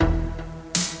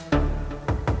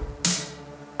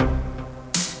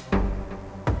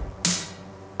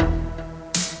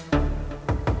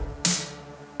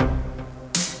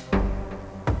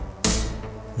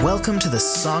Welcome to the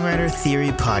Songwriter Theory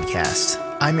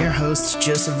Podcast. I'm your host,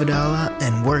 Joseph Vidala,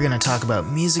 and we're going to talk about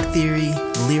music theory,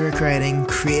 lyric writing,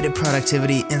 creative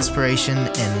productivity, inspiration,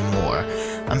 and more.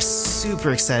 I'm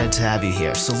super excited to have you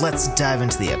here, so let's dive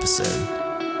into the episode.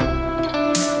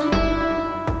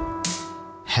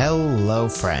 Hello,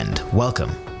 friend.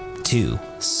 Welcome to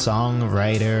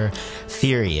Songwriter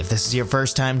Theory. If this is your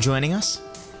first time joining us,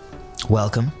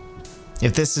 welcome.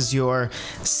 If this is your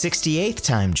 68th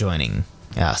time joining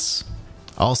us,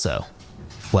 also,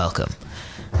 welcome.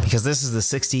 Because this is the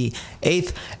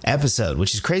 68th episode,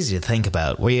 which is crazy to think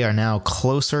about. We are now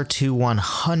closer to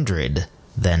 100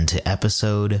 than to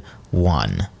episode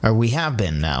 1. Or we have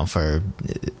been now for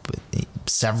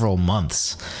several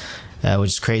months,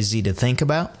 which is crazy to think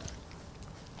about.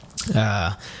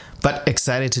 But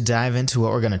excited to dive into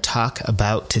what we're going to talk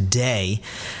about today.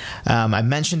 I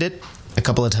mentioned it a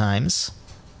couple of times,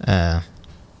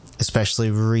 especially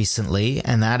recently,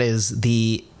 and that is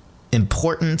the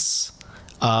importance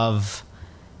of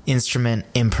instrument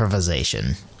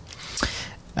improvisation,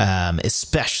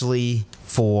 especially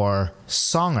for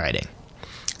songwriting.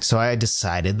 So I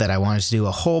decided that I wanted to do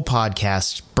a whole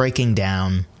podcast breaking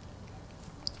down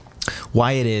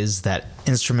why it is that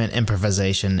instrument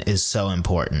improvisation is so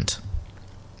important.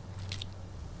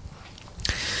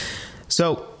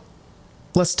 So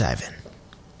let's dive in.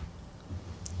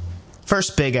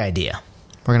 First big idea.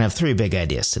 We're going to have 3 big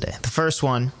ideas today. The first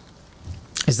one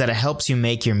is that it helps you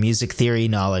make your music theory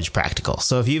knowledge practical.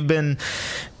 So if you've been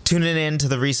tuning in to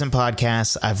the recent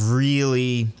podcasts, I've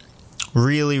really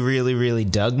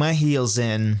dug my heels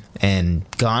in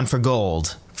and gone for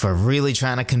gold for really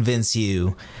trying to convince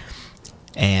you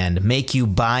and make you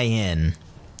buy in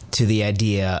to the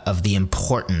idea of the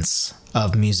importance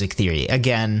of music theory.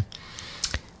 Again,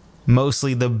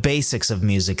 mostly the basics of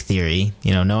music theory,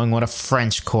 knowing what a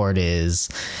French chord is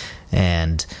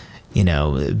and,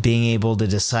 being able to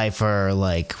decipher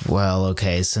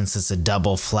since it's a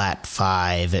double flat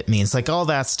 5, it means all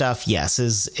that stuff, yes,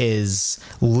 is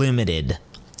limited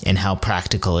in how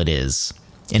practical it is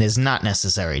and is not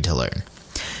necessary to learn.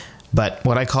 But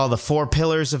what I call the 4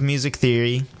 pillars of music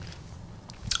theory,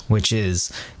 which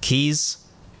is keys,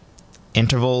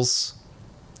 intervals,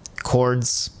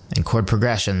 chords, and chord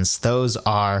progressions, those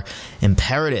are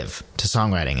imperative to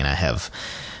songwriting, and I have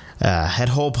had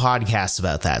whole podcasts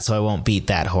about that, so I won't beat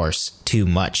that horse too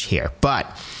much here. But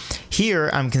here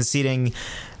I'm conceding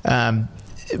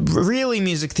really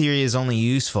music theory is only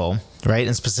useful, right?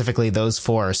 And specifically those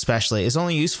 4 especially, is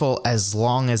only useful as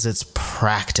long as it's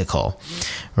practical,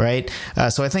 right?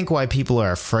 So I think why people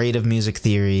are afraid of music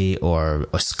theory or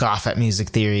scoff at music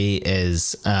theory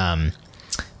is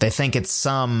they think it's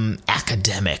some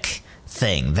academic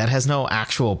thing that has no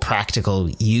actual practical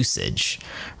usage,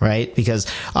 right? Because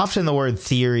often the word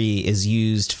theory is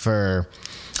used for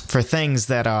things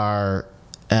that are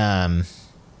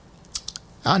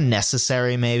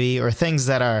unnecessary maybe, or things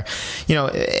that are,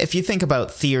 if you think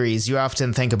about theories, you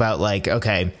often think about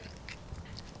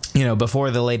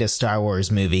before the latest Star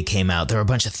Wars movie came out, there were a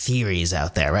bunch of theories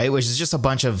out there, right? Which is just a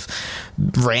bunch of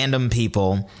random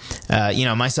people,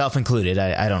 myself included.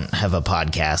 I don't have a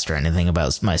podcast or anything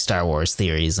about my Star Wars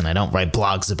theories, and I don't write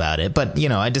blogs about it. But,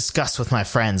 I discuss with my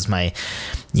friends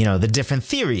the different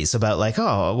theories about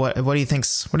what do you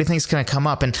think's going to come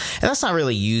up? And that's not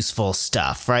really useful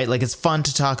stuff, right? It's fun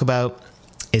to talk about.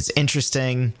 It's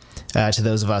interesting to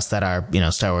those of us that are,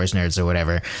 Star Wars nerds or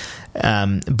whatever.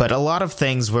 But a lot of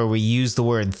things where we use the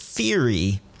word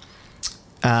theory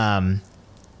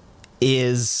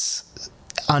is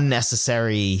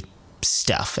unnecessary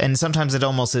stuff. And sometimes it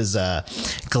almost is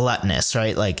gluttonous,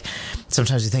 right?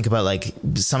 Sometimes you think about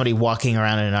somebody walking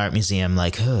around in an art museum my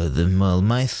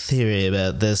theory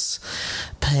about this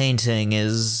painting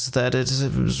is that it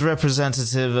is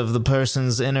representative of the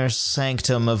person's inner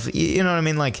sanctum of, you know what I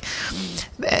mean?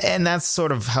 And that's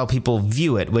sort of how people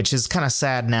view it, which is kind of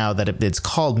sad now that it's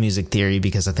called music theory,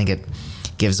 because I think it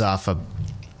gives off a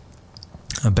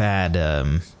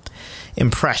bad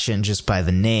impression just by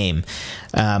the name.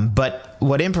 But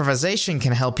what improvisation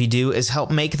can help you do is help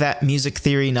make that music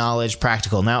theory knowledge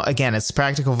practical. Now, again, it's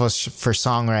practical for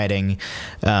songwriting,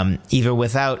 even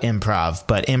without improv,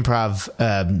 but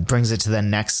improv brings it to the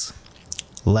next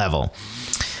level.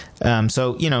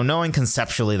 So, knowing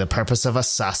conceptually the purpose of a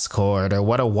sus chord or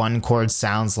what a 1 chord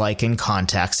sounds like in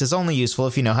context is only useful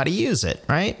if you know how to use it,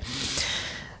 right?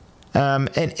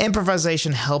 And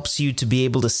improvisation helps you to be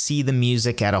able to see the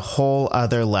music at a whole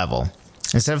other level.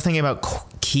 Instead of thinking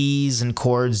about keys and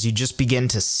chords, you just begin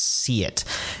to see it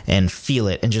and feel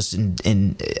it and just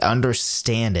and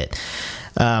understand it.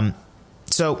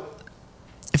 So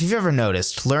if you've ever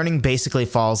noticed, learning basically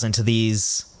falls into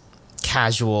these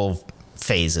casual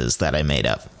phases that I made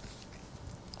up.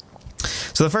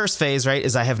 So the first phase, right,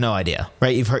 is I have no idea,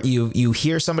 right? You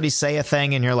hear somebody say a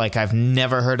thing and you're like, I've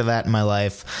never heard of that in my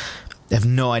life. I have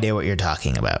no idea what you're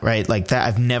talking about, right? Like that,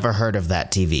 I've never heard of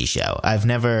that TV show. I've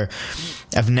never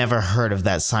heard of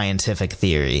that scientific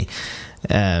theory.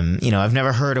 I've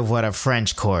never heard of what a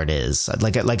French chord is. I've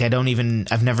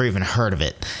never even heard of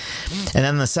it. And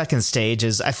then the second stage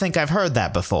is, I think I've heard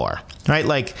that before, right?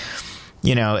 Like,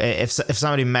 if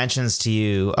somebody mentions to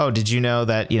you, oh, did you know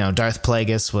that, Darth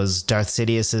Plagueis was Darth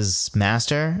Sidious's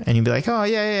master? And you'd be like, oh,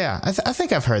 yeah. I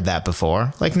think I've heard that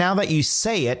before. Like, now that you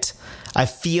say it, I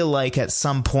feel like at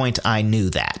some point I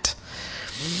knew that.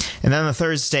 And then the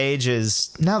third stage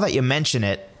is, now that you mention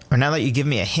it, or now that you give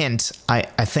me a hint, I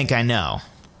think I know,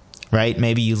 right?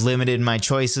 Maybe you limited my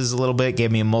choices a little bit,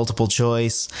 gave me a multiple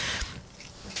choice.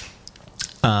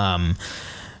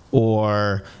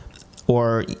 Or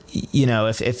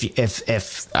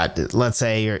if let's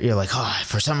say you're like, oh,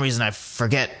 for some reason I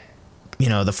forget,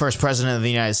 the first president of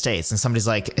the United States, and somebody's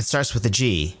like, it starts with a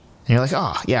G, and you're like,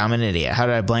 oh yeah, I'm an idiot. How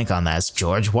did I blank on that? It's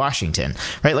George Washington,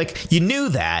 right? Like you knew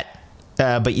that,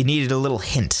 but you needed a little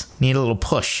hint, a little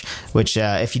push. Which,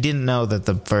 if you didn't know that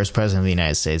the first president of the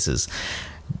United States is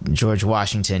George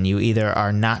Washington, you either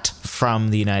are not from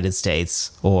the United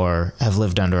States or have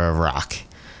lived under a rock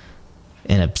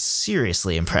in a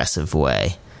seriously impressive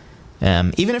way.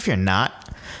 Even if you're not,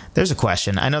 there's a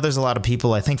question. I know there's a lot of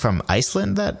people, I think, from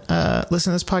Iceland that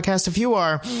listen to this podcast. If you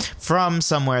are from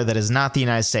somewhere that is not the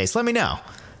United States, let me know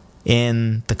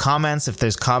in the comments. If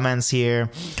there's comments here,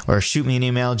 or shoot me an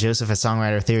email,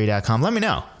 joseph@songwritertheory.com. Let me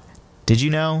know. Did you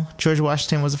know George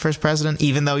Washington was the first president,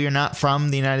 even though you're not from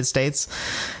the United States?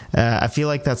 I feel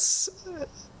like that's,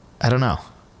 I don't know.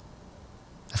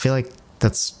 I feel like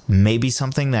that's maybe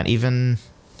something that even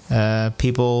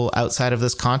people outside of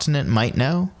this continent might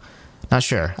know. Not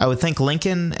sure. I would think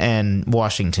Lincoln and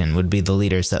Washington would be the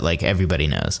leaders that like everybody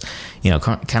knows. Kind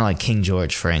of like King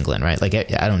George for England, right? Like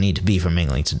I don't need to be from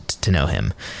England to know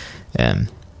him.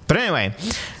 But anyway,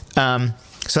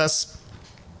 so that's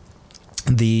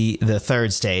the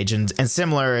third stage, and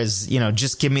similar is,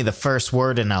 just give me the first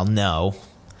word and I'll know.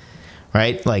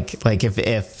 Right? Like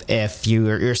if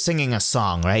you're singing a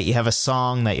song, right? You have a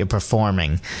song that you're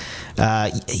performing.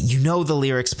 You know the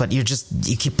lyrics, but you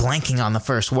keep blanking on the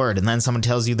first word, and then someone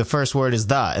tells you the first word is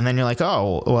the, and then you're like,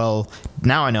 oh, well,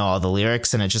 now I know all the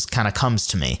lyrics, and it just kind of comes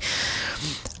to me.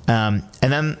 And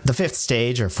then the fifth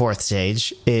stage or fourth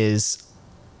stage is,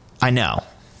 I know,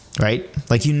 right?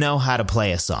 Like you know how to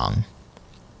play a song.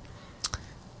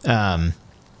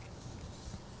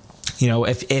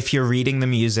 If you're reading the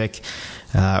music,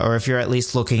 or if you're at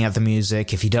least looking at the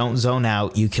music, if you don't zone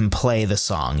out, you can play the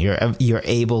song. You're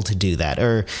able to do that.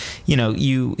 Or, you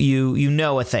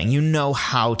know a thing. You know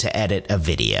how to edit a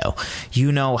video.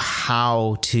 You know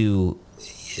how to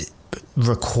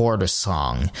record a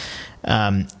song.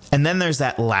 And then there's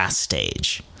that last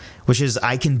stage, which is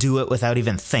I can do it without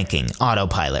even thinking,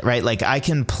 autopilot, right? Like I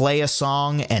can play a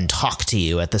song and talk to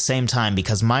you at the same time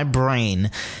because my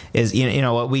brain is,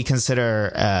 what we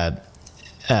consider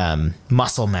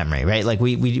muscle memory, right? Like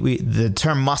we the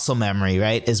term muscle memory,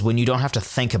 right, is when you don't have to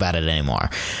think about it anymore,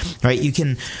 right?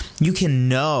 You can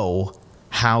know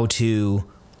how to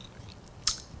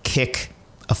kick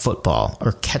a football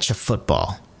or catch a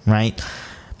football, right?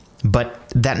 But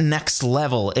that next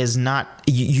level is not,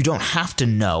 you don't have to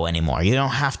know anymore. You don't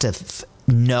have to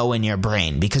know in your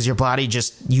brain because your body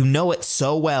you know it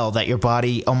so well that your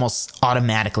body almost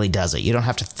automatically does it. You don't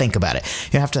have to think about it.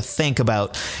 You don't have to think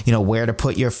about, where to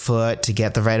put your foot to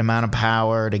get the right amount of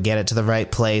power, to get it to the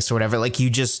right place or whatever. Like you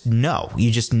just know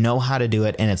how to do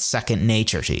it, and it's second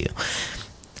nature to you.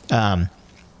 And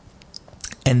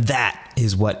that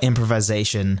is what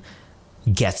improvisation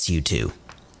gets you to.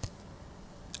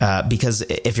 Because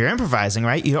if you're improvising,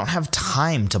 right, you don't have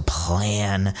time to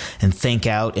plan and think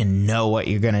out and know what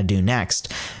you're going to do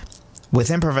next. With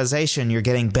improvisation, you're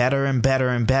getting better and better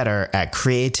and better at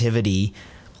creativity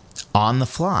on the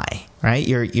fly, right?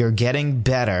 You're getting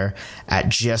better at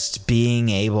just being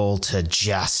able to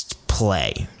just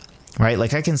play, right?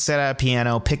 Like I can sit at a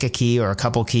piano, pick a key or a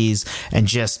couple keys, and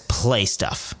just play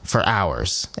stuff for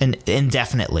hours and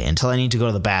indefinitely until I need to go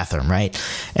to the bathroom, right?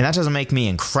 And that doesn't make me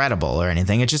incredible or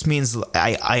anything. It just means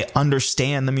I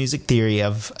understand the music theory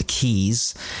of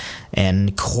keys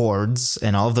and chords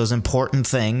and all of those important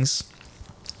those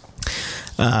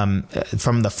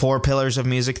from the 4 pillars of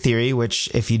music theory, which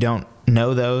if you don't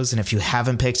know those and if you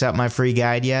haven't picked up my free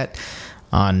guide yet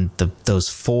on those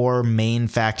 4 main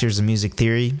factors of music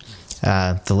theory,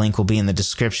 The link will be in the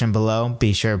description below.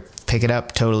 Be sure to pick it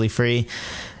up, totally free.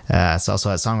 It's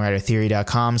also at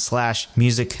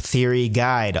songwritertheory.com/music theory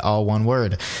guide, all one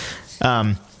word.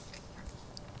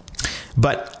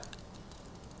 But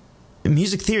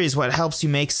music theory is what helps you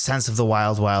make sense of the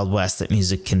wild, wild west that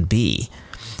music can be.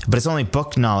 But it's only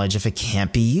book knowledge if it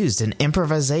can't be used. And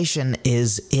improvisation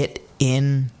is it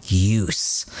in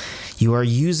use. You are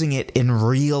using it in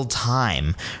real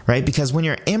time, right? Because when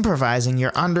you're improvising,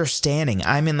 you're understanding,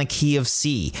 I'm in the key of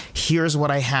C. Here's what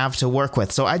I have to work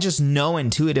with. So I just know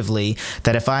intuitively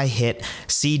that if I hit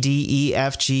C, D, E,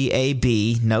 F, G, A,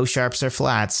 B, no sharps or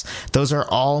flats, those are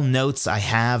all notes I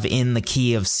have in the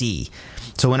key of C.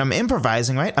 So when I'm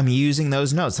improvising, right, I'm using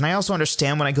those notes. And I also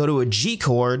understand when I go to a G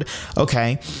chord,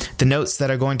 okay, the notes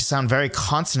that are going to sound very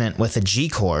consonant with a G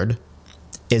chord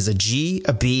is a G,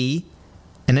 a B,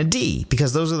 and a D,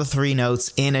 because those are the three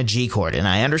notes in a G chord, and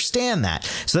I understand that.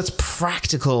 So that's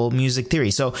practical music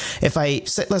theory. So if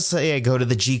let's say I go to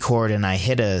the G chord and I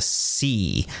hit a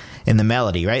C in the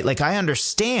melody, right? Like I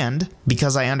understand,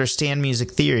 because I understand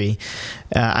music theory,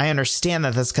 I understand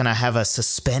that that's going to have a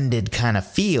suspended kind of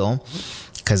feel,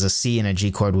 because a C in a G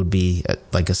chord would be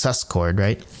like a sus chord,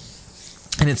 right?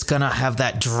 And it's going to have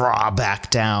that draw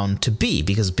back down to B,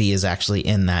 because B is actually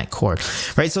in that chord,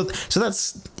 right? So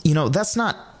that's, that's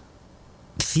not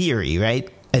theory, right?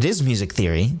 It is music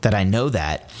theory that I know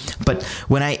that. But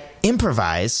when I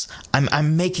improvise,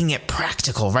 I'm making it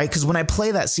practical, right? Because when I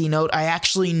play that C note, I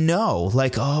actually know,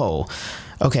 like, oh,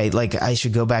 okay, like I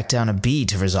should go back down a B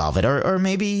to resolve it, or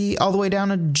maybe all the way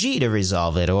down a G to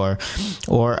resolve it, or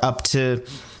up to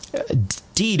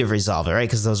D to resolve it, right?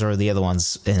 Because those are the other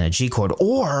ones in a G chord.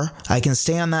 Or I can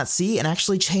stay on that C and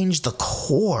actually change the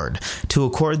chord to a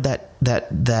chord that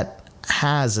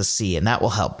has a C, and that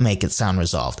will help make it sound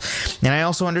resolved. And I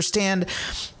also understand,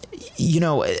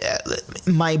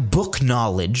 my book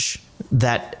knowledge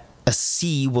that a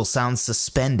C will sound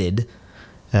suspended,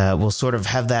 will sort of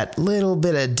have that little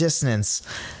bit of dissonance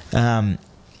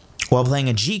while playing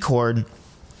a G chord.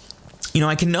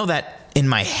 I can know that in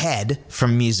my head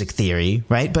from music theory,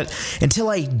 right? But until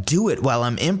I do it while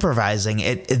I'm improvising,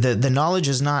 the knowledge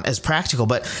is not as practical.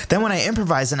 But then when I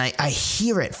improvise and I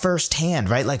hear it firsthand,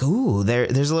 right? Like, ooh,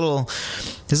 there's a little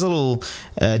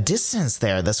distance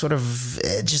there that sort of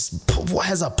just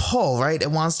has a pull, right?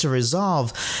 It wants to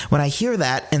resolve. When I hear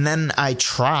that, and then I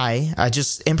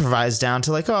just improvise down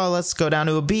to like, oh, let's go down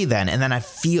to a B then. And then I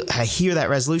hear that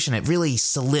resolution. It really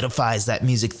solidifies that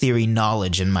music theory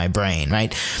knowledge in my brain,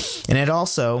 right? And it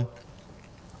also,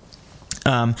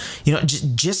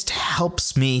 just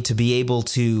helps me to be able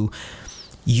to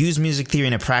use music theory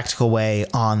in a practical way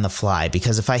on the fly.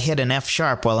 Because if I hit an F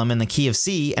sharp while I'm in the key of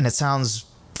C and it sounds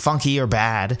funky or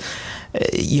bad,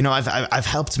 I've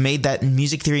helped made that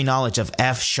music theory knowledge of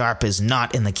F sharp is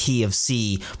not in the key of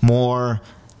C more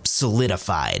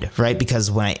solidified, right?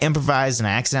 Because when I improvise and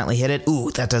I accidentally hit it,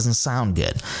 ooh, that doesn't sound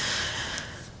good.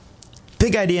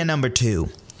 Big idea number 2.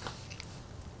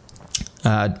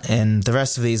 And the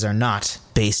rest of these are not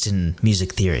based in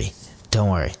music theory. Don't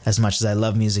worry. As much as I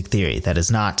love music theory, that is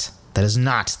not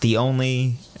the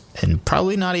only, and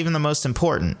probably not even the most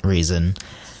important reason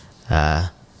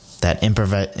that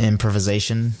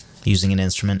improvisation using an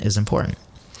instrument is important.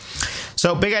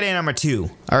 So big idea number 2,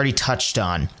 I already touched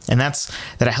on, and that's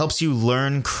that it helps you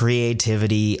learn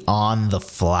creativity on the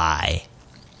fly.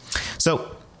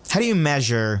 So how do you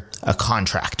measure a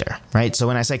contractor, right? So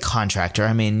when I say contractor,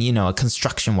 I mean, a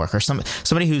construction worker,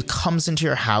 somebody who comes into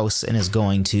your house and is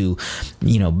going to,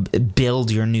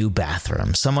 build your new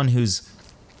bathroom, someone who's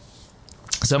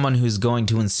going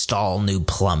to install new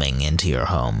plumbing into your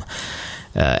home,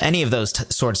 any of those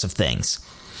sorts of things.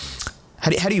 How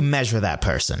do you measure that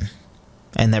person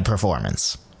and their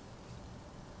performance?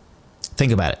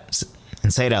 Think about it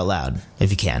and say it out loud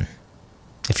if you can.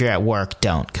 If you're at work,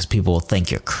 don't, because people will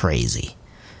think you're crazy.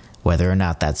 Whether or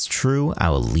not that's true, I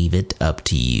will leave it up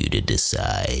to you to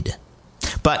decide.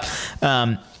 But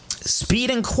speed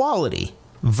and quality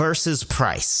versus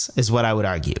price is what I would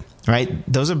argue, right?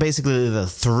 Those are basically the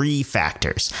 3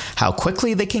 factors. How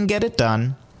quickly they can get it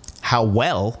done, how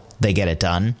well they get it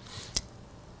done,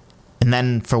 and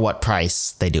then for what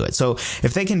price they do it. So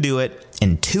if they can do it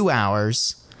in 2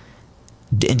 hours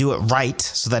and do it right,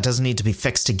 so that doesn't need to be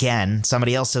fixed again,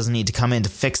 somebody else doesn't need to come in to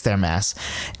fix their mess,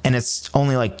 and it's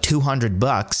only like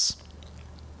 $200,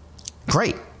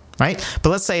 great, right? But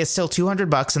let's say it's still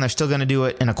 $200 and they're still going to do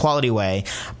it in a quality way,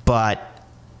 but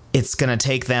it's going to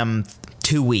take them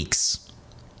 2 weeks.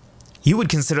 You would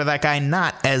consider that guy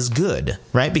not as good,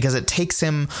 right? Because it takes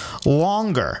him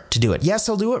longer to do it. Yes,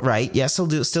 he'll do it right. Yes,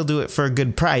 he'll still do it for a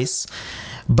good price,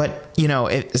 But,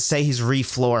 say he's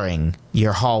reflooring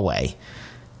your hallway.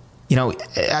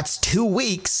 That's 2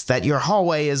 weeks that your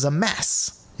hallway is a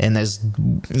mess. And there's,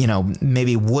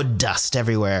 maybe wood dust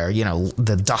everywhere,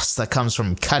 the dust that comes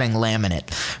from cutting laminate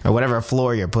or whatever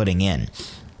floor you're putting in.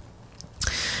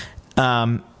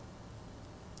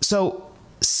 So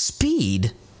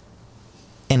speed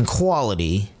and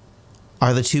quality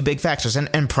are the two big factors,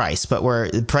 and price,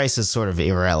 but price is sort of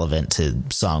irrelevant to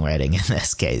songwriting in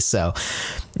this case. So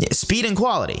speed and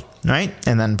quality, right?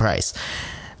 And then price.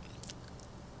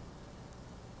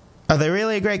 Are they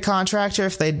really a great contractor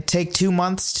if they take 2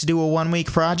 months to do a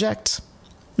 1-week project?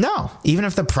 No. Even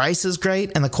if the price is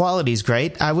great and the quality is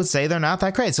great, I would say they're not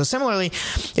that great. So similarly,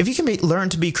 if you can learn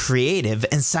to be creative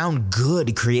and sound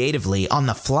good creatively on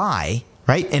the fly,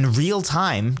 right, in real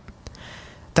time,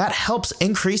 that helps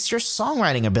increase your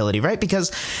songwriting ability, right?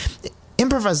 Because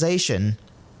improvisation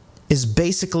is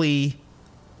basically...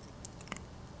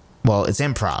 well, it's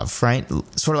improv, right?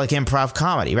 Sort of like improv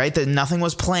comedy, right? That nothing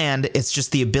was planned. It's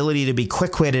just the ability to be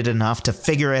quick-witted enough to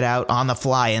figure it out on the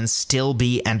fly and still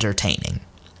be entertaining,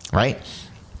 right?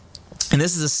 And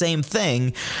this is the same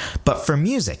thing, but for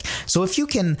music. So if you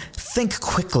can think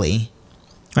quickly,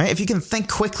 right? If you can think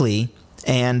quickly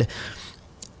and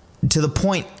to the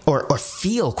point, or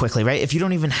feel quickly, right? If you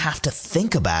don't even have to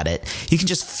think about it, you can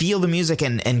just feel the music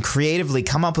and creatively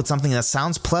come up with something that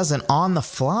sounds pleasant on the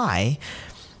fly.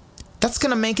 That's going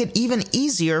to make it even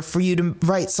easier for you to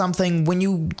write something when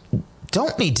you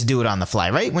don't need to do it on the fly,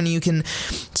 right? When you can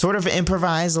sort of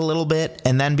improvise a little bit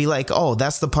and then be like, oh,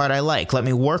 that's the part I like. Let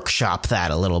me workshop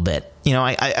that a little bit.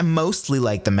 I mostly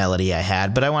like the melody I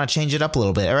had, but I want to change it up a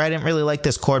little bit. Or I didn't really like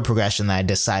this chord progression that I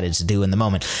decided to do in the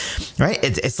moment, right?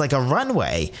 It's like a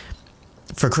runway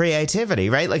for creativity,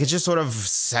 right? Like it just sort of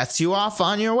sets you off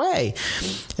on your way.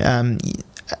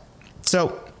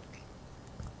 So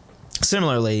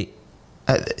similarly,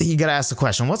 you got to ask the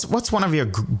question, what's one of your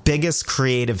biggest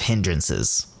creative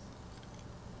hindrances?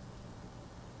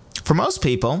 For most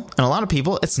people, and a lot of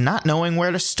people, it's not knowing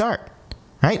where to start,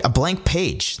 right? A blank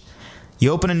page. You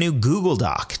open a new Google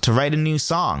Doc to write a new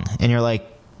song, and you're like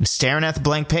staring at the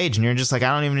blank page, and you're just like,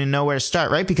 I don't even know where to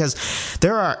start, right? Because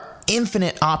there are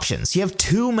infinite options. You have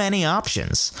too many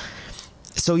options.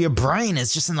 So your brain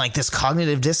is just in like this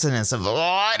cognitive dissonance of,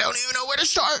 I don't even know where to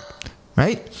start,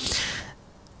 right?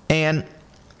 And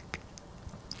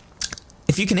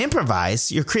if you can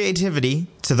improvise, your creativity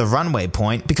to the runway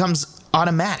point becomes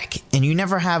automatic, and you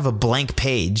never have a blank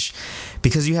page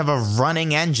because you have a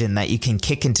running engine that you can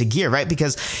kick into gear, right?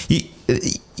 Because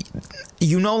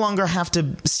you no longer have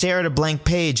to stare at a blank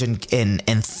page and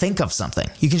think of something.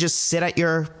 You can just sit at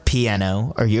your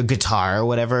piano or your guitar or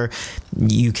whatever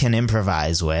you can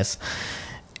improvise with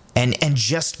and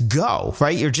just go,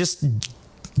 right? You're just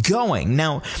going.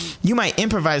 Now, you might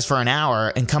improvise for an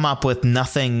hour and come up with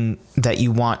nothing that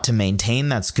you want to maintain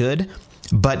that's good,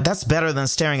 but that's better than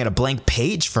staring at a blank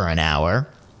page for an hour,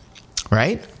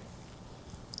 right?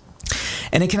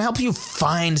 And it can help you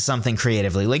find something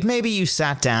creatively. Like maybe you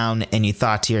sat down and you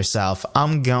thought to yourself,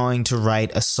 I'm going to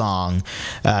write a song.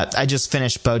 I just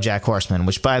finished BoJack Horseman,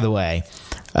 which, by the way,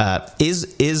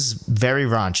 is very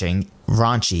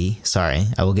raunchy. Sorry,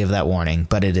 I will give that warning,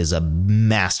 but it is a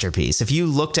masterpiece. If you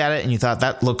looked at it and you thought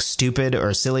that looks stupid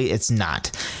or silly, it's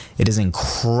not. It is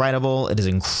incredible. It is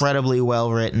incredibly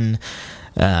well written,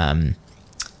 and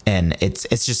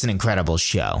it's just an incredible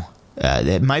show.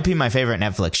 It might be my favorite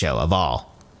Netflix show of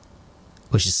all,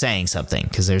 which is saying something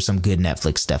because there's some good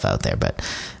Netflix stuff out there. But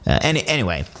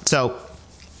anyway, so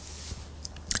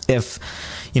if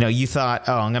you thought,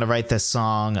 oh, I'm going to write this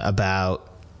song about,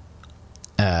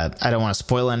 I don't want to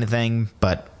spoil anything,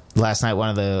 but last night one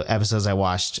of the episodes I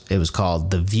watched, it was called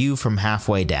The View from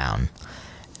Halfway Down.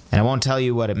 And I won't tell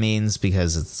you what it means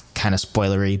because it's kind of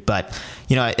spoilery, but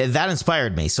that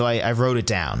inspired me, so I wrote it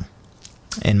down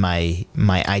in my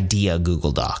idea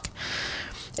Google Doc.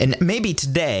 And maybe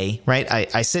today, right,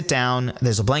 I sit down,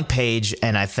 there's a blank page,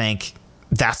 and I think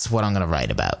that's what I'm going to write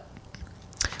about.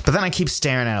 But then I keep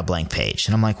staring at a blank page,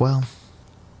 and I'm like, well,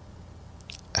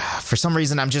 for some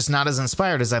reason I'm just not as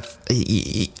inspired as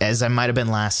I might have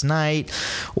been last night,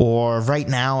 or right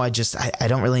now I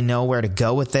don't really know where to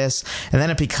go with this. And then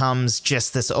it becomes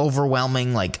just this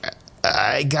overwhelming, like,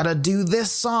 I gotta do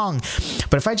this song.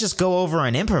 But if I just go over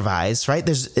and improvise, right,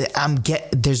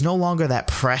 there's no longer that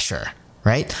pressure,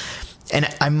 right? And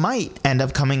I might end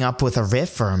up coming up with a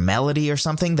riff or a melody or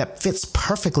something that fits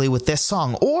perfectly with this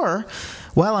song. Or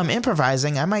while I'm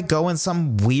improvising, I might go in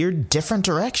some weird different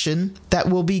direction that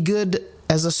will be good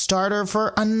as a starter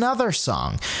for another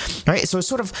song, right? So it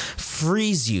sort of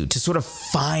frees you to sort of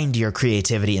find your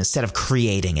creativity instead of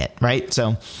creating it, right?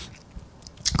 So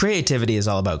creativity is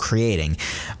all about creating,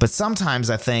 but sometimes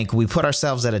I think we put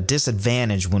ourselves at a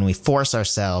disadvantage when we force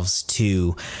ourselves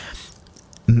to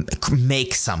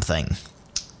make something,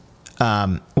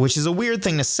 which is a weird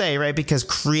thing to say, right? Because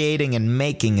creating and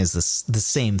making is the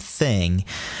same thing.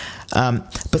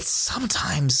 But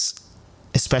sometimes,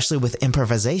 especially with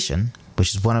improvisation,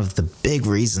 which is one of the big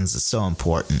reasons it's so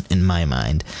important in my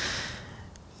mind,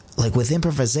 like with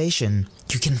improvisation,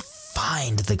 you can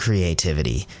find the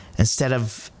creativity instead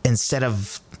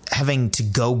of having to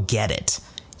go get it.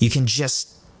 You can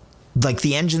just, like,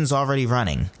 the engine's already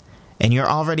running, and your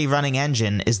already running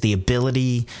engine is the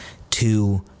ability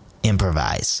to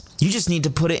improvise. You just need to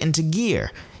put it into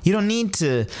gear. You don't need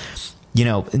to,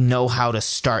 know how to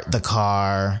start the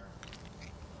car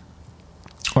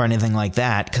or anything like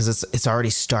that, because it's already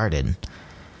started.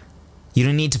 You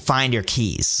don't need to find your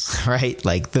keys, right?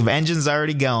 Like, the engine's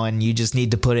already going. You just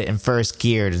need to put it in first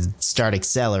gear to start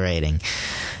accelerating.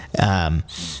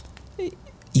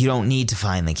 You don't need to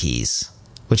find the keys,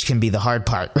 which can be the hard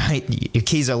part, right? Your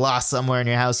keys are lost somewhere in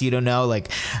your house. You don't know. Like,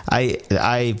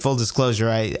 I full disclosure,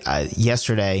 I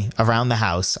yesterday around the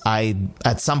house, I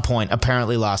at some point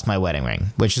apparently lost my wedding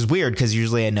ring, which is weird because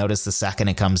usually I notice the second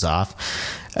it comes off.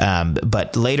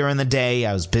 But later in the day,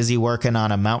 I was busy working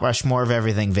on a Mount Rushmore of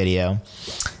Everything video,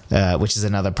 which is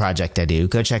another project I do.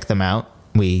 Go check them out.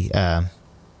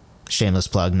 Shameless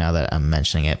plug now that I'm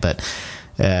mentioning it, but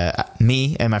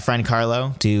me and my friend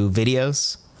Carlo do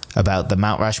videos about the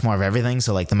Mount Rushmore of everything.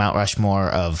 So like the Mount Rushmore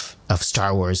of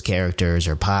Star Wars characters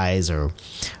or pies or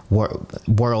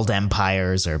world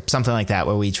empires or something like that,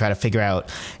 where we try to figure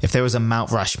out if there was a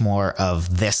Mount Rushmore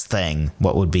of this thing,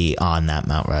 what would be on that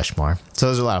Mount Rushmore. So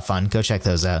those are a lot of fun. Go check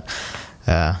those out.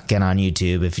 Get on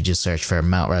YouTube if you just search for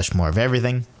Mount Rushmore of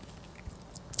everything.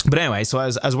 But anyway, so I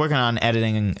was working on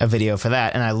editing a video for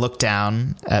that, and I looked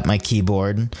down at my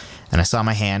keyboard and I saw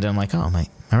my hand, and I'm like, oh, my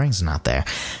ring's not there.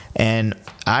 And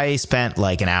I spent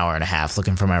like an hour and a half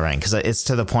looking for my ring, because it's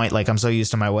to the point, like, I'm so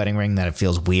used to my wedding ring that it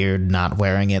feels weird not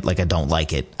wearing it. Like, I don't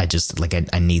like it. I just, like,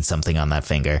 I need something on that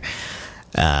finger.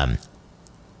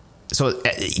 So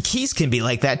keys can be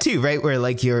like that too, right? Where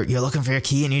like you're looking for your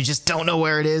key and you just don't know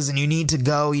where it is, and you need to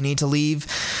go, you need to leave.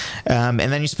 And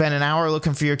then you spend an hour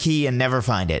looking for your key and never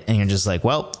find it. And you're just like,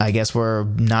 well, I guess we're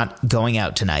not going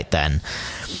out tonight then.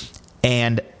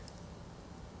 And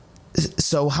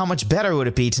so how much better would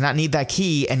it be to not need that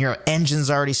key and your engine's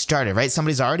already started, right?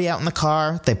 Somebody's already out in the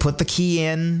car. They put the key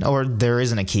in, or there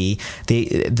isn't a key.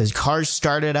 The car's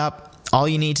started up. All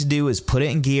you need to do is put it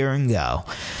in gear and go.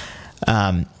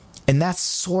 And that's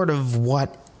sort of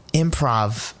what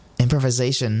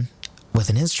improvisation with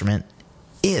an instrument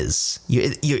is.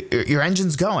 Your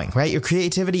engine's going, right? Your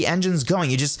creativity engine's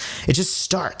going. It just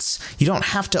starts. You don't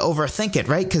have to overthink it,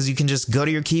 right? Because you can just go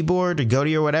to your keyboard or go to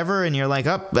your whatever, and you're like,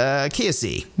 key of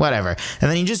C, whatever.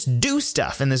 And then you just do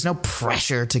stuff, and there's no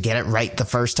pressure to get it right the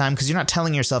first time, because you're not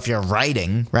telling yourself you're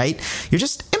writing, right? You're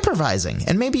just improvising,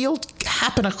 and maybe you'll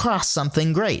happen across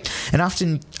something great. And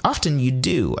often you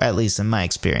do, at least in my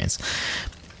experience.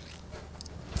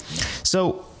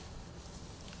 So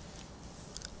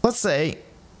let's say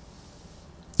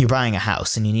you're buying a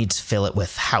house and you need to fill it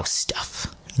with house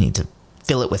stuff. You need to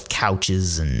fill it with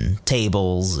couches and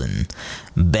tables and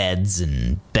beds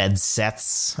and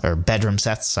bedroom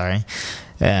sets, sorry.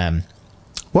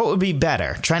 What would be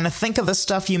better? Trying to think of the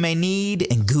stuff you may need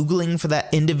and Googling for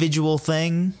that individual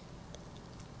thing?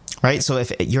 Right? So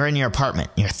if you're in your apartment,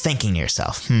 you're thinking to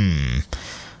yourself,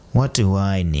 what do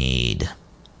I need?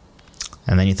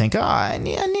 And then you think, I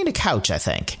need a couch, I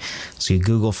think. So you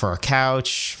Google for a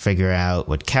couch, figure out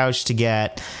what couch to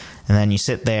get, and then you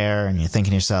sit there and you're thinking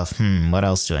to yourself, what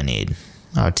else do I need?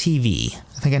 Oh, a TV.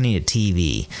 I think I need a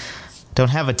TV.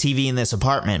 Don't have a TV in this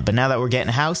apartment, but now that we're getting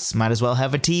a house, might as well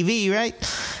have a TV, right?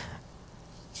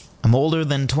 I'm older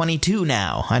than 22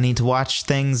 now. I need to watch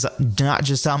things not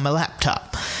just on my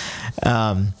laptop.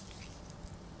 But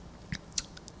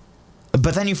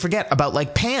then you forget about,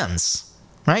 like, pans.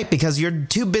 Right? Because you're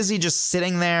too busy just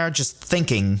sitting there, just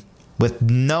thinking with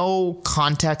no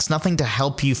context, nothing to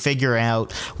help you figure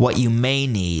out what you may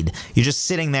need. You're just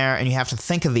sitting there and you have to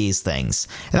think of these things.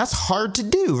 And that's hard to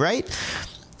do, right?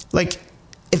 Like,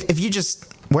 if you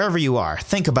just, wherever you are,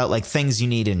 think about, like, things you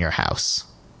need in your house.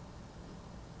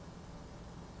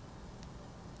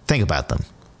 Think about them.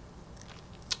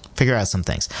 Figure out some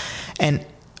things. And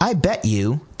I bet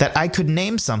you that I could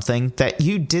name something that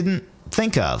you didn't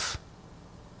think of.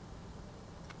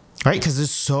 Right? Because there's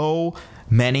so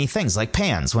many things like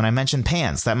pans. When I mentioned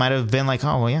pans, that might have been like,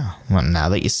 oh, well, yeah, well, now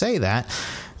that you say that.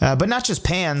 But not just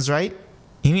pans, right?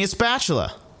 You need a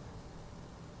spatula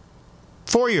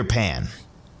for your pan,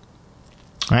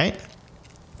 right?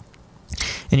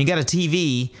 And you got a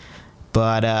TV,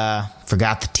 but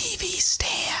forgot the TV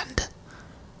stand.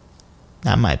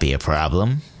 That might be a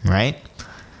problem, right?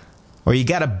 Or you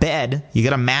got a bed, you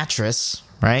got a mattress,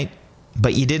 right?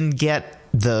 But you didn't get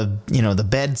the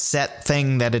bed set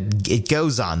thing that it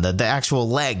goes on, the actual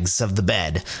legs of the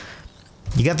bed.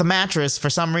 You got the mattress, for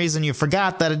some reason you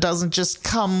forgot that it doesn't just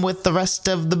come with the rest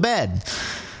of the bed.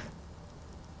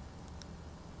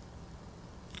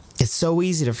 It's so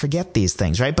easy to forget these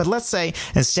things, right? But let's say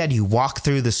instead you walk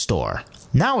through the store.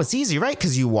 Now it's easy, right?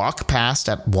 Because you walk past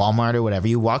at Walmart or whatever.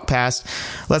 You walk past,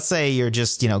 let's say you're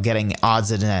just, getting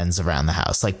odds and ends around the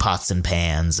house, like pots and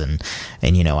pans and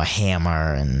a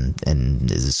hammer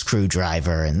and a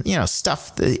screwdriver and,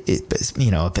 stuff,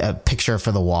 a picture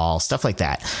for the wall, stuff like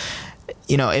that.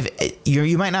 If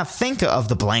you might not think of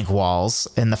the blank walls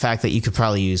and the fact that you could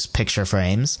probably use picture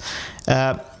frames,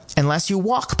 unless you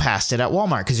walk past it at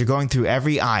Walmart because you're going through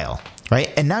every aisle,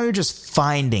 right? And now you're just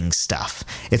finding stuff.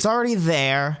 It's already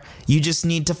there. You just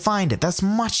need to find it. That's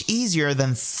much easier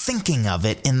than thinking of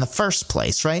it in the first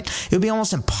place, right? It would be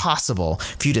almost impossible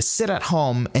for you to sit at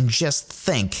home and just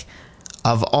think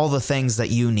of all the things that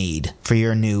you need for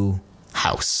your new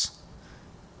house.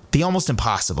 Be almost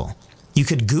impossible. You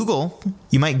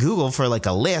might Google for like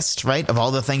a list, right, of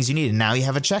all the things you need. And now you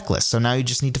have a checklist. So now you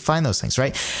just need to find those things,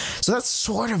 right? So that's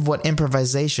sort of what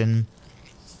improvisation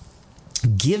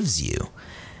gives you.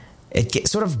 It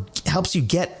sort of helps you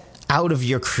get out of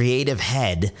your creative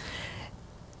head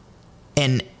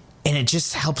and it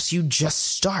just helps you just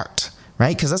start,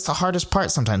 right? Because that's the hardest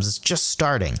part sometimes. It's just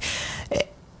starting.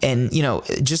 And,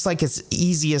 just like it's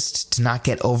easiest to not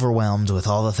get overwhelmed with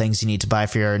all the things you need to buy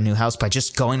for your new house by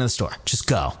just going to the store. Just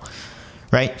go,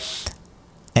 right?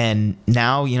 And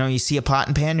now, you see a pot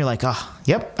and pan, you're like, oh,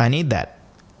 yep, I need that.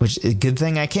 Which is a good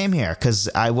thing I came here because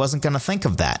I wasn't going to think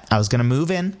of that. I was going to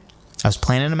move in. I was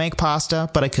planning to make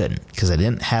pasta, but I couldn't because I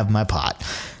didn't have my pot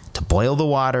to boil the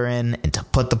water in and to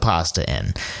put the pasta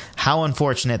in. How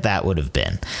unfortunate that would have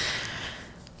been.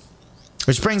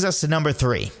 Which brings us to number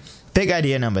 3. Big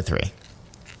idea number 3,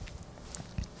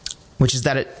 which is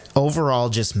that it overall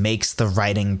just makes the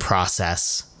writing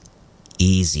process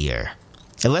easier.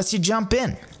 It lets you jump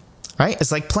in, right?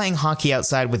 It's like playing hockey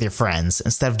outside with your friends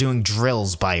instead of doing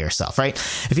drills by yourself, right?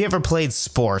 If you ever played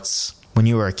sports when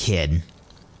you were a kid,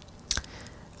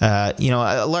 a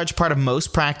large part of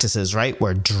most practices, right,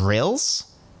 were drills.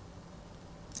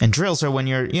 And drills are when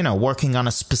you're, working on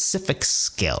a specific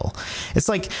skill. It's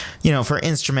like, for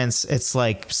instruments, it's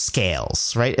like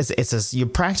scales, right? You're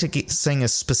practicing a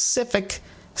specific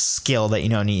skill that you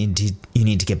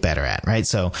need to get better at, right?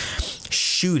 So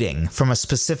shooting from a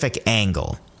specific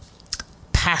angle,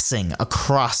 passing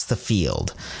across the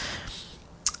field.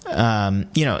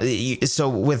 So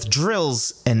with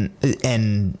drills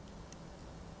and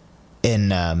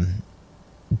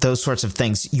those sorts of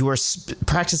things, you are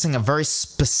practicing a very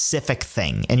specific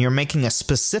thing, and you're making a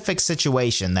specific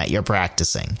situation that you're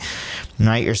practicing,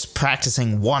 right? You're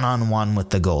practicing one-on-one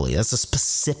with the goalie. That's a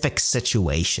specific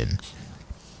situation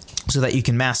so that you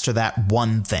can master that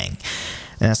one thing.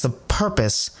 And that's the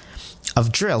purpose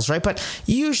of drills, right? But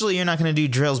usually you're not going to do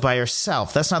drills by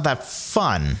yourself. That's not that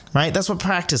fun, right? That's what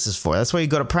practice is for. That's why you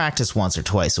go to practice once or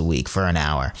twice a week for an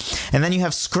hour. And then you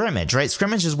have scrimmage, right?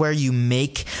 Scrimmage is where you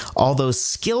make all those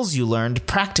skills you learned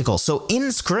practical. So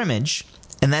in scrimmage,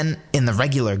 and then in the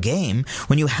regular game,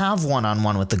 when you have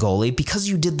one-on-one with the goalie, because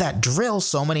you did that drill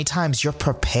so many times, you're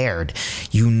prepared.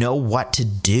 You know what to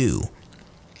do,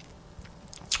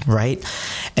 right?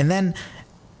 And then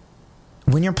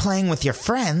when you're playing with your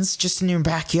friends just in your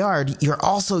backyard, you're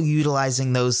also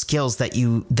utilizing those skills that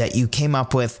you came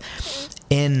up with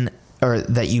or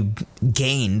that you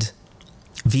gained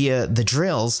via the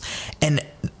drills, and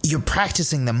you're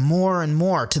practicing them more and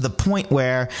more to the point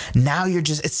where now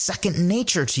it's second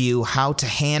nature to you how to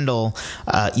handle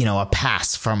a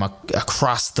pass from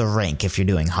across the rink if you're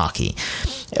doing hockey,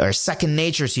 or second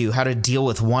nature to you how to deal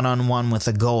with one-on-one with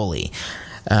a goalie.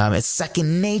 It's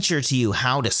second nature to you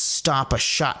how to stop a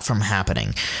shot from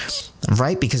happening,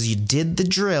 right? Because you did the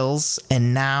drills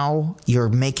and now you're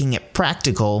making it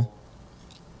practical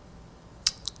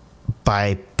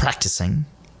by practicing,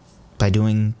 by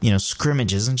doing,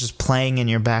 scrimmages and just playing in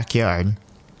your backyard.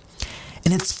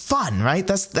 And it's fun, right?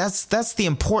 That's the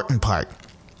important part.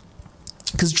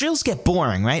 Because drills get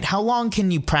boring, right? How long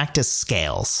can you practice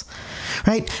scales,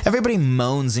 right? Everybody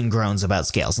moans and groans about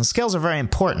scales, and scales are very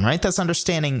important, right? That's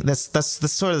understanding, that's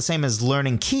sort of the same as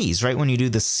learning keys, right? When you do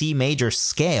the C major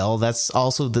scale, that's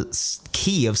also the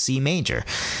key of C major.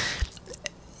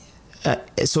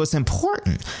 So it's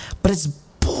important, but it's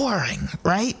boring,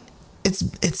 right?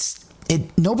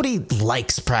 Nobody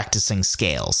likes practicing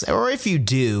scales, or if you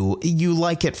do, you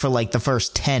like it for like the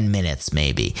first 10 minutes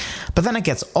maybe, but then it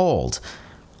gets old.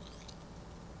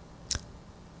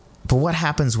 But what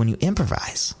happens when you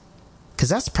improvise? Because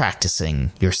that's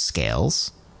practicing your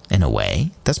scales in a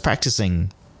way. That's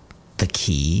practicing the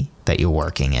key that you're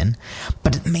working in,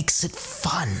 but it makes it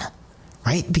fun,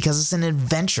 right? Because it's an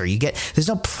adventure. There's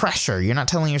no pressure. You're not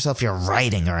telling yourself you're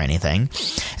writing or anything.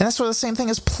 And that's sort of the same thing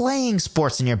as playing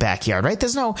sports in your backyard, right?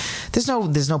 There's no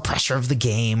pressure of the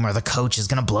game, or the coach is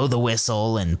going to blow the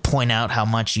whistle and point out how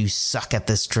much you suck at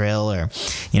this drill, or,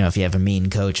 if you have a mean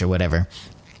coach or whatever.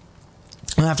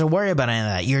 You don't have to worry about any of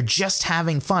that. You're just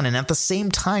having fun, and at the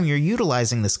same time, you're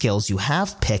utilizing the skills you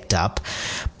have picked up,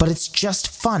 but it's just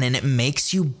fun, and it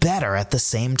makes you better at the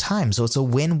same time. So it's a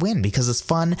win-win, because it's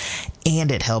fun,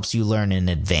 and it helps you learn in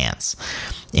advance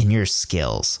in your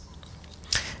skills.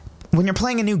 When you're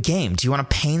playing a new game, do you want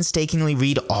to painstakingly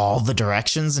read all the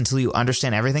directions until you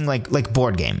understand everything? Like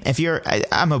board game.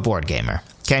 I'm a board gamer,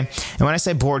 okay? And when I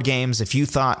say board games, if you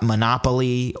thought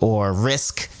Monopoly or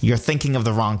Risk, you're thinking of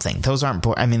the wrong thing. Those aren't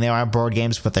they are board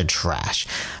games, but they're trash.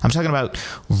 I'm talking about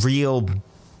real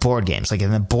board games, like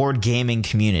in the board gaming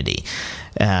community.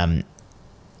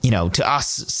 To us,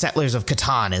 Settlers of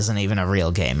Catan isn't even a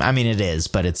real game. I mean, it is,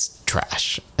 but it's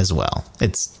trash as well.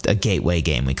 It's a gateway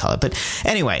game, we call it. But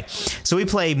anyway, so we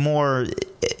play more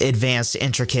advanced,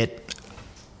 intricate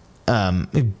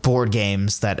board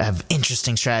games that have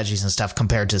interesting strategies and stuff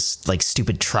compared to like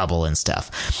stupid Trouble and stuff.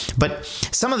 But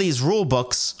some of these rule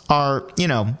books are,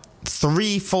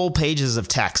 3 full pages of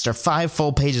text or 5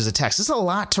 full pages of text. It's a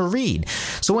lot to read.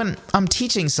 So when I'm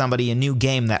teaching somebody a new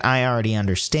game that I already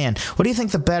understand, what do you think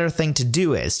the better thing to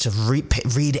do is? To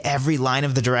read every line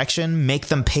of the direction, make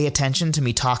them pay attention to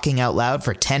me talking out loud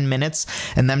for 10 minutes,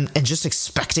 and just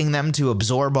expecting them to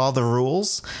absorb all the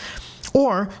rules?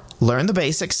 Or learn the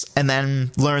basics and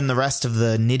then learn the rest of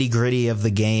the nitty-gritty of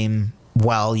the game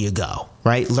while you go,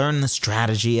 right? Learn the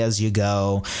strategy as you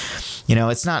go.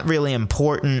 It's not really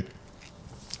important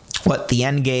what the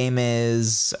end game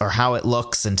is or how it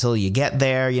looks until you get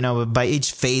there, but by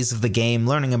each phase of the game,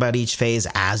 learning about each phase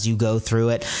as you go through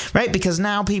it, right? Because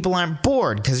now people aren't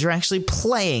bored because you're actually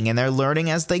playing and they're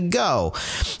learning as they go.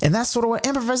 And that's sort of what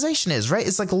improvisation is, right?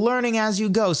 It's like learning as you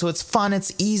go. So it's fun.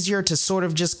 It's easier to sort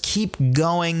of just keep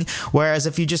going. Whereas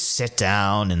if you just sit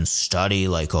down and study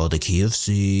like, the key of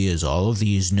C is all of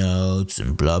these notes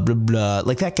and blah, blah, blah,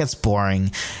 like that gets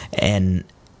boring, and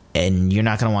you're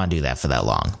not going to want to do that for that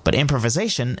long. But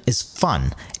improvisation is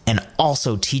fun and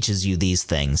also teaches you these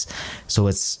things. So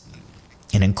it's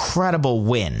an incredible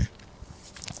win.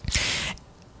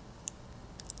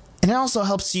 And it also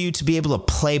helps you to be able to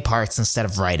play parts instead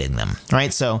of writing them,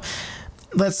 right? So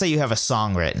let's say you have a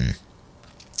song written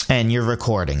and you're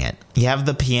recording it. You have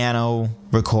the piano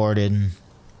recorded.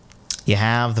 You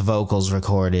have the vocals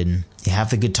recorded. You have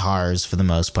the guitars for the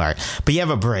most part. But you have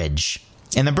a bridge.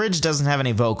 And the bridge doesn't have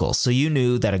any vocals, so you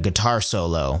knew that a guitar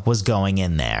solo was going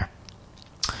in there.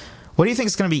 What do you think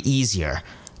is going to be easier?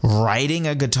 Writing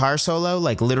a guitar solo,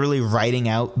 like literally writing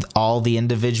out all the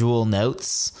individual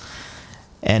notes,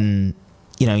 and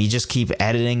you just keep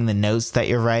editing the notes that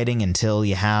you're writing until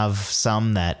you have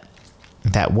some that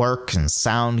work and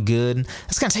sound good.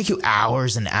 It's going to take you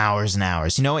hours and hours and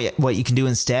hours. You know what you can do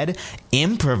instead?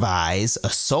 Improvise a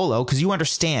solo, because you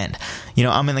understand.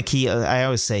 I'm in the key, I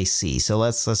always say C, so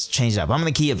let's change it up. I'm in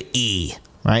the key of E,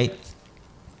 right?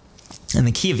 And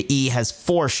the key of E has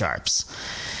 4 sharps.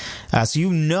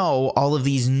 So all of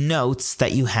these notes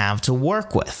that you have to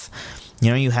work with.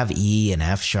 You have E and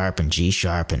F sharp and G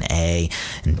sharp and A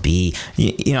and B.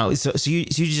 So you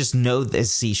just know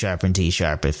this C sharp and D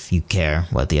sharp if you care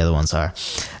what the other ones are.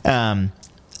 And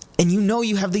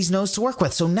you have these notes to work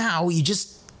with. So now you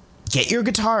just get your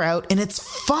guitar out and it's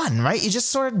fun, right? You just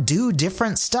sort of do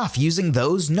different stuff using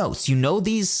those notes.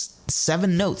 These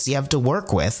 7 notes you have to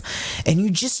work with, and you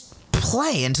just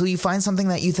play until you find something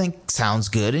that you think sounds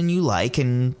good and you like,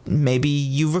 and maybe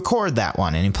you record that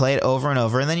one and you play it over and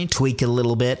over, and then you tweak it a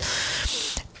little bit.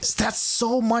 that's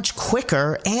so much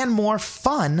quicker and more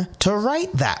fun to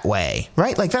write that way,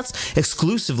 right? Like that's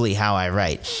exclusively how I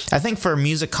write. I think for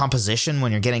music composition,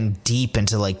 when you're getting deep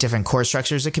into like different chord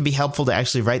structures, it can be helpful to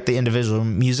actually write the individual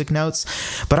music notes.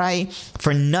 But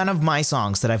for none of my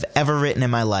songs that I've ever written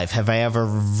in my life have I ever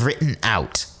written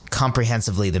out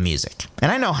comprehensively the music.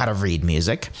 And I know how to read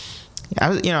music. I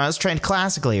was trained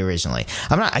classically originally.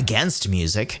 I'm not against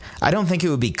music. I think it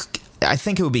would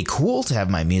be cool to have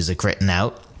my music written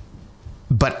out.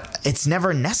 But it's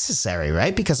never necessary,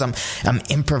 right? Because I'm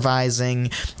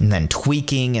improvising and then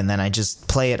tweaking, and then I just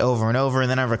play it over and over, and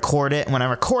then I record it. And when I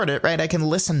record it, right, I can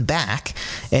listen back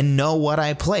and know what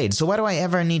I played. So why do I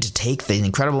ever need to take the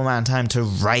incredible amount of time to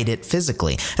write it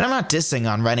physically? And I'm not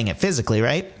dissing on writing it physically,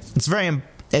 right? It's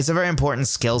a very important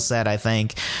skill set, I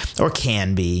think, or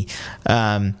can be.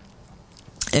 And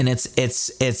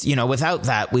it's without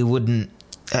that,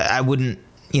 I wouldn't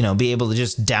be able to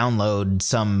just download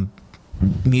some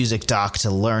music doc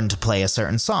to learn to play a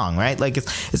certain song, right? Like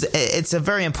it's a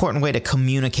very important way to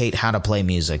communicate how to play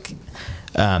music.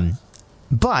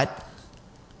 But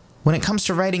when it comes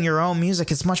to writing your own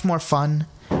music, it's much more fun,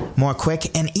 more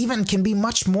quick, and even can be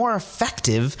much more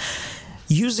effective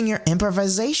using your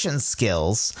improvisation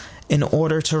skills in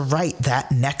order to write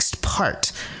that next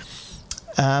part.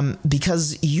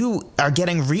 Because you are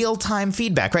getting real-time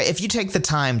feedback, right? If you take the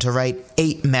time to write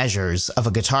 8 measures of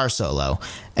a guitar solo,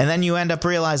 and then you end up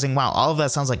realizing, wow, all of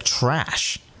that sounds like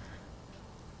trash,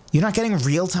 you're not getting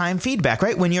real-time feedback,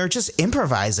 right? When you're just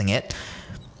improvising it,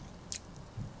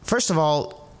 first of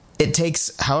all, it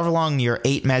takes however long your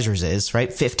 8 measures is,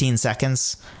 right? 15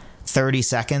 seconds, 30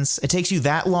 seconds. It takes you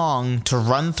that long to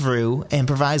run through,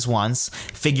 improvise once,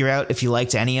 figure out if you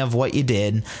liked any of what you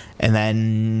did, and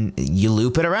then you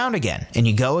loop it around again and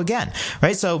you go again,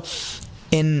 right? So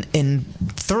in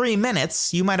 3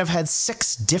 minutes, you might have had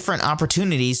 6 different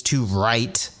opportunities to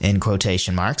write, in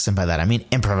quotation marks, and by that I mean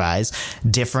improvise,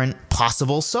 different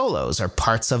possible solos or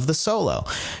parts of the solo,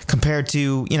 compared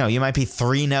to, you might be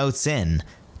 3 notes in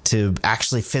to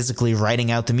actually physically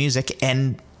writing out the music.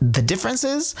 And the difference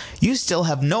is you still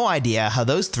have no idea how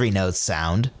those 3 notes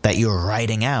sound that you're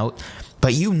writing out,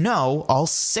 but all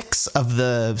 6 of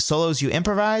the solos you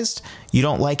improvised, you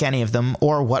don't like any of them,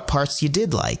 or what parts you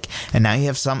did like. And now you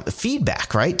have some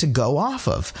feedback, right, to go off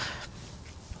of.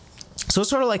 So it's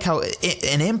sort of like how an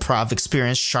improv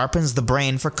experience sharpens the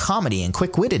brain for comedy and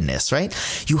quick-wittedness, right?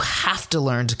 You have to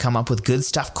learn to come up with good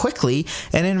stuff quickly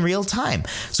and in real time.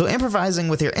 So improvising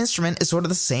with your instrument is sort of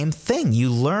the same thing. You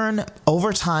learn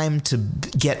over time to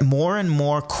get more and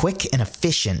more quick and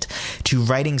efficient to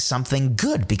writing something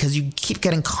good because you keep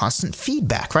getting constant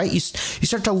feedback, right? You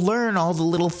start to learn all the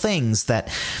little things that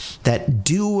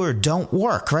do or don't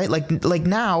work, right? Like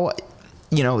now,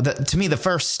 to me, the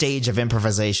first stage of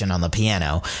improvisation on the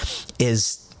piano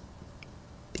is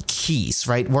keys,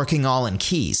 right? Working all in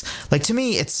keys. Like, to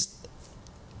me, it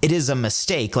is a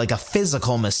mistake, like a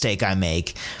physical mistake I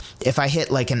make if I hit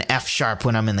like an F sharp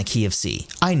when I'm in the key of C.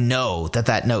 I know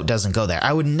that note doesn't go there.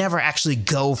 I would never actually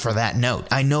go for that note.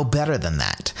 I know better than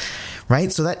that, right?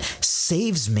 So that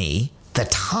saves me the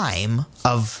time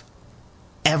of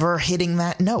ever hitting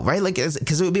that note, right? Like,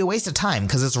 because it would be a waste of time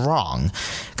because it's wrong.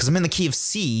 Because I'm in the key of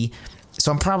C,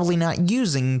 so I'm probably not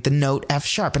using the note F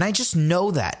sharp. And I just know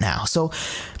that now. So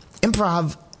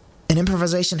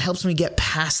improvisation helps me get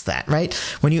past that, right?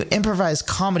 When you improvise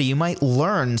comedy, you might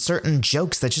learn certain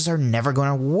jokes that just are never going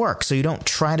to work. So you don't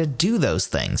try to do those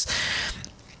things.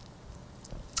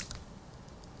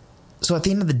 So at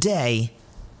the end of the day,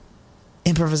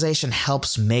 improvisation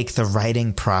helps make the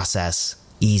writing process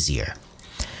easier.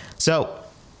 So,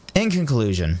 in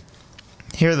conclusion,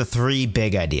 here are the 3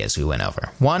 big ideas we went over.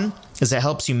 1 is it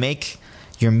helps you make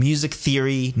your music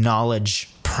theory knowledge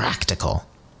practical,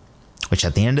 which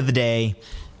at the end of the day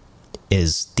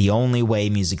is the only way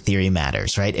music theory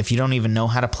matters, right? If you don't even know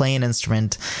how to play an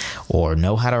instrument or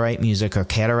know how to write music or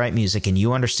care to write music and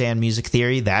you understand music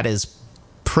theory, that is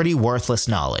pretty worthless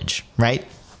knowledge, right?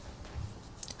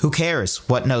 Who cares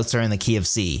what notes are in the key of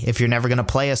C if you're never going to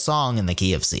play a song in the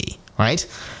key of C, right?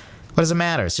 What does it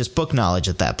matter? It's just book knowledge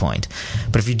at that point.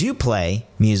 But if you do play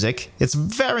music, it's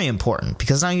very important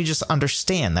because now you just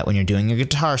understand that when you're doing a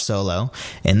guitar solo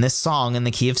in this song in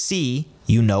the key of C,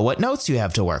 you know what notes you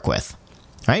have to work with,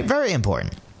 right? Very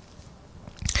important.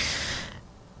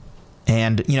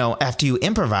 And, after you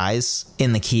improvise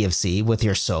in the key of C with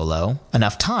your solo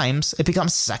enough times, it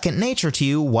becomes second nature to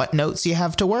you what notes you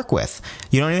have to work with.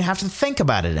 You don't even have to think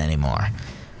about it anymore.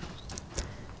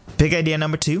 Big idea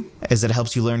number 2 is it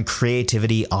helps you learn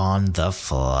creativity on the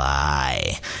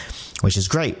fly, which is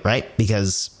great, right?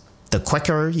 Because the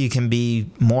quicker you can be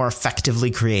more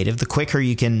effectively creative, the quicker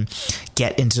you can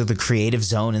get into the creative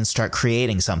zone and start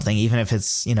creating something, even if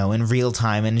it's, in real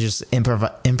time and just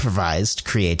improvised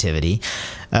creativity,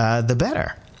 the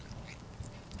better.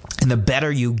 And the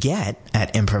better you get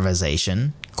at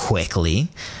improvisation quickly,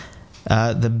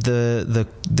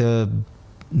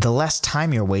 the less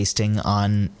time you're wasting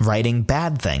on writing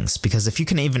bad things. Because if you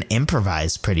can even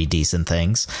improvise pretty decent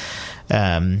things,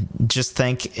 just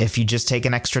think, if you just take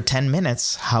an extra 10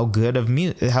 minutes, how good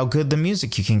the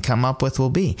music you can come up with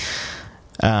will be.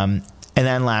 And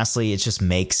then lastly, it just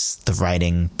makes the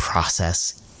writing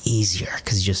process easier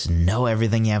because you just know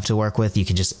everything you have to work with. You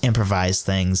can just improvise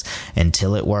things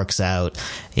until it works out,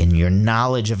 and your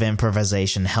knowledge of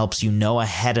improvisation helps you know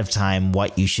ahead of time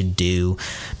what you should do.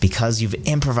 Because you've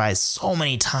improvised so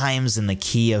many times in the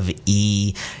key of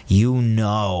E, you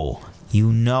know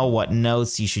what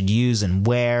notes you should use and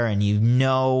where, and you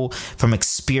know from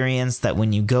experience that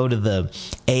when you go to the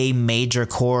A major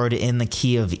chord in the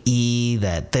key of E,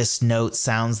 that this note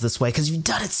sounds this way, because you've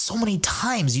done it so many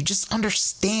times. You just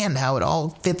understand how it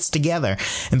all fits together.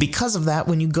 And because of that,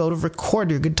 when you go to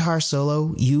record your guitar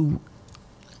solo, you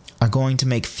are going to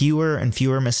make fewer and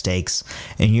fewer mistakes,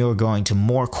 and you're going to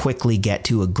more quickly get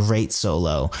to a great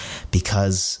solo,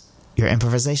 because your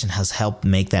improvisation has helped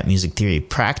make that music theory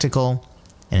practical,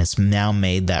 and it's now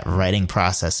made that writing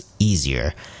process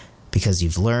easier because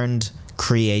you've learned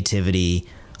creativity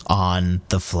on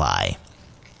the fly.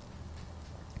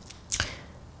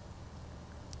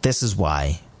 This is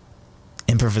why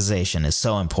improvisation is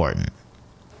so important,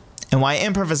 and why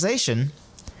improvisation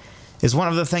is one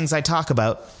of the things I talk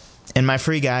about in my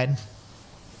free guide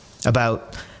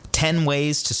about 10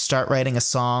 ways to start writing a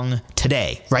song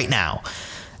today, right now.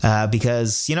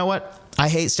 Because you know what? I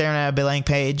hate staring at a blank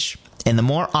page, and the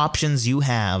more options you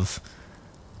have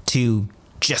to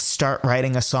just start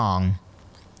writing a song,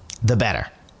 the better.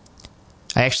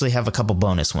 I actually have a couple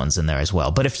bonus ones in there as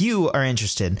well. But if you are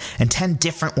interested in 10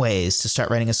 different ways to start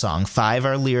writing a song, 5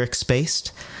 are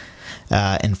lyrics-based,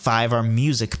 and 5 are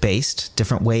music-based,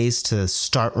 different ways to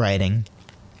start writing,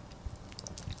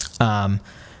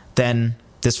 then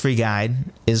this free guide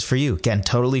is for you. Again,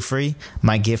 totally free.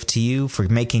 My gift to you for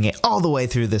making it all the way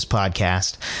through this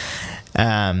podcast.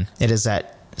 It is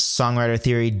at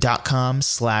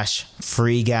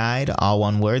songwritertheory.com/free guide, all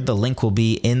one word. The link will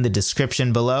be in the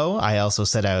description below. I also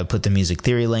said I would put the music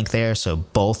theory link there, so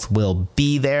both will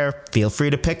be there. Feel free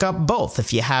to pick up both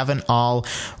if you haven't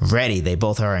already. They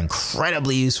both are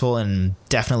incredibly useful and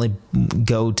definitely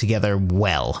go together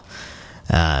well.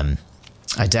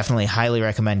 I definitely highly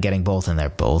recommend getting both, and they're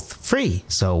both free.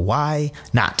 So why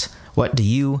not? What do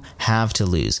you have to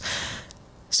lose?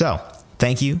 So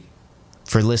thank you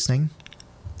for listening.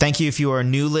 Thank you if you are a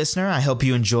new listener. I hope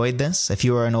you enjoyed this. If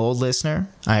you are an old listener,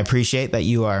 I appreciate that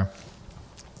you are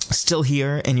still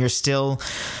here and you're still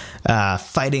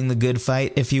fighting the good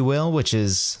fight, if you will, which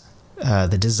is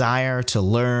the desire to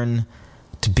learn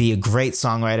to be a great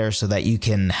songwriter so that you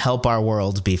can help our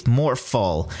world be more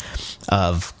full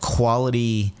of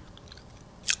quality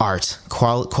art,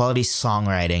 quality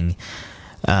songwriting,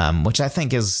 which I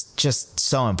think is just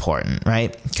so important,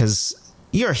 right? Because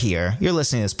you're here, you're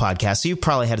listening to this podcast, so you've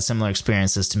probably had similar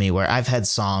experiences to me where I've had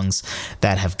songs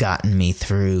that have gotten me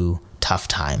through tough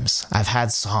times. I've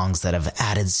had songs that have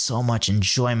added so much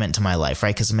enjoyment to my life,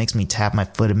 right? Because it makes me tap my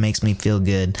foot, it makes me feel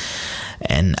good.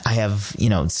 And I have,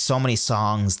 so many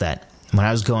songs that when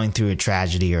I was going through a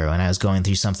tragedy or when I was going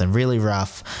through something really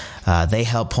rough, they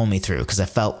helped pull me through because I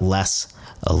felt less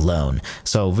alone.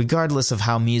 So regardless of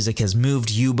how music has moved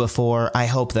you before, I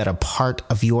hope that a part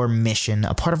of your mission,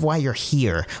 a part of why you're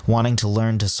here, wanting to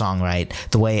learn to songwrite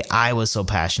the way I was so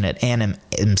passionate and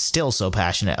am still so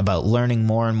passionate about learning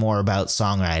more and more about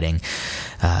songwriting,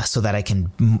 so that I can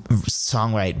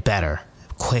songwrite better,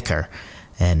 quicker,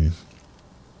 and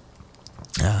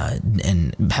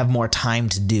have more time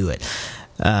to do it.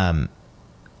 I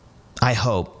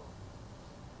hope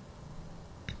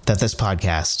that this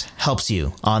podcast helps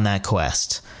you on that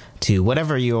quest to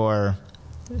whatever your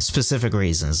specific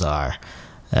reasons are.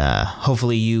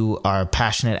 Hopefully you are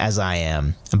passionate as I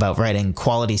am about writing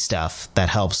quality stuff that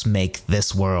helps make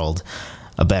this world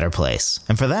a better place.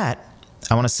 And for that,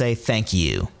 I want to say thank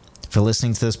you for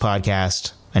listening to this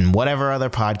podcast and whatever other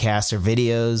podcasts or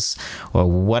videos or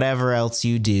whatever else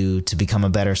you do to become a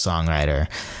better songwriter.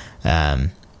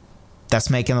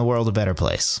 That's making the world a better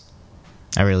place.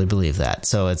 I really believe that.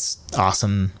 So it's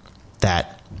awesome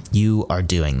that you are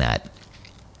doing that.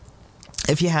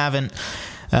 If you haven't,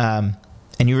 and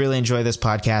and you really enjoy this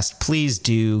podcast, please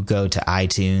do go to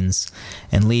iTunes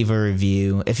and leave a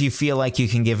review. If you feel like you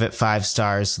can give it 5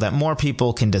 stars so that more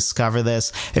people can discover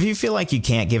this. If you feel like you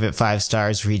can't give it 5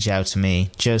 stars, reach out to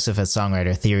me,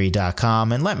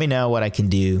 joseph@songwritertheory.com, and let me know what I can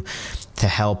do to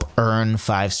help earn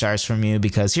 5 stars from you.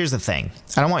 Because here's the thing.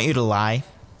 I don't want you to lie.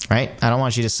 Right? I don't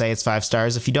want you to say it's 5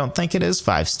 stars if you don't think it is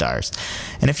 5 stars.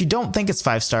 And if you don't think it's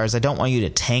 5 stars, I don't want you to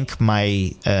tank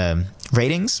my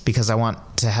ratings, because I want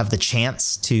to have the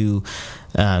chance to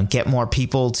get more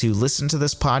people to listen to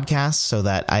this podcast so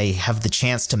that I have the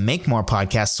chance to make more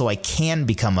podcasts so I can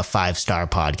become a 5-star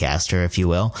podcaster, if you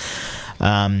will.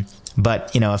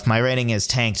 But, if my rating is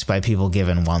tanked by people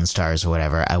giving 1 stars or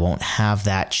whatever, I won't have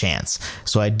that chance.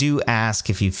 So I do ask,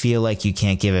 if you feel like you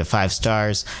can't give it 5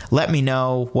 stars, let me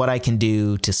know what I can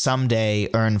do to someday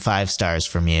earn 5 stars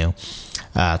from you,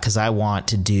 because I want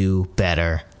to do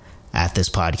better at this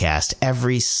podcast,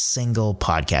 every single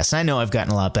podcast. And I know I've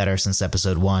gotten a lot better since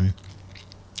episode 1.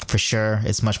 For sure.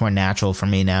 It's much more natural for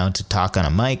me now to talk on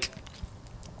a mic.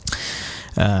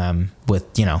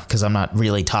 Because I'm not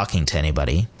really talking to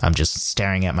anybody. I'm just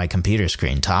staring at my computer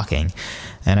screen talking.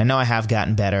 And I know I have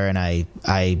gotten better, and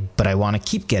but I want to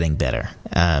keep getting better.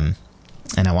 And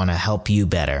I want to help you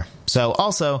better. So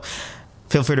also,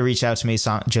 feel free to reach out to me,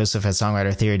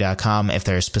 joseph@songwritertheory.com, if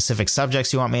there are specific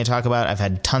subjects you want me to talk about. I've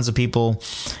had tons of people,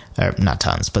 or not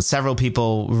tons, but several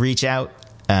people reach out.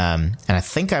 And I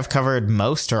think I've covered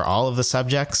most or all of the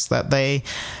subjects that they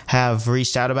have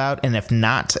reached out about. And if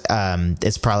not,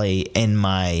 it's probably in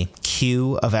my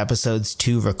queue of episodes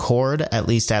to record, at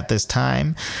least at this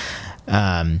time.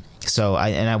 So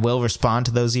I will respond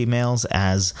to those emails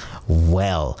as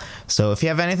well. So if you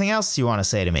have anything else you want to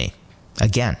say to me,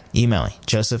 again, email me,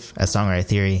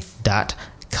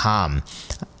 joseph@songwritertheory.com.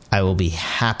 I will be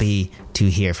happy to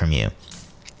hear from you.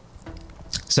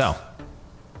 So,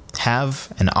 have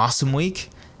an awesome week,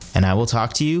 and I will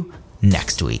talk to you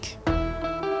next week.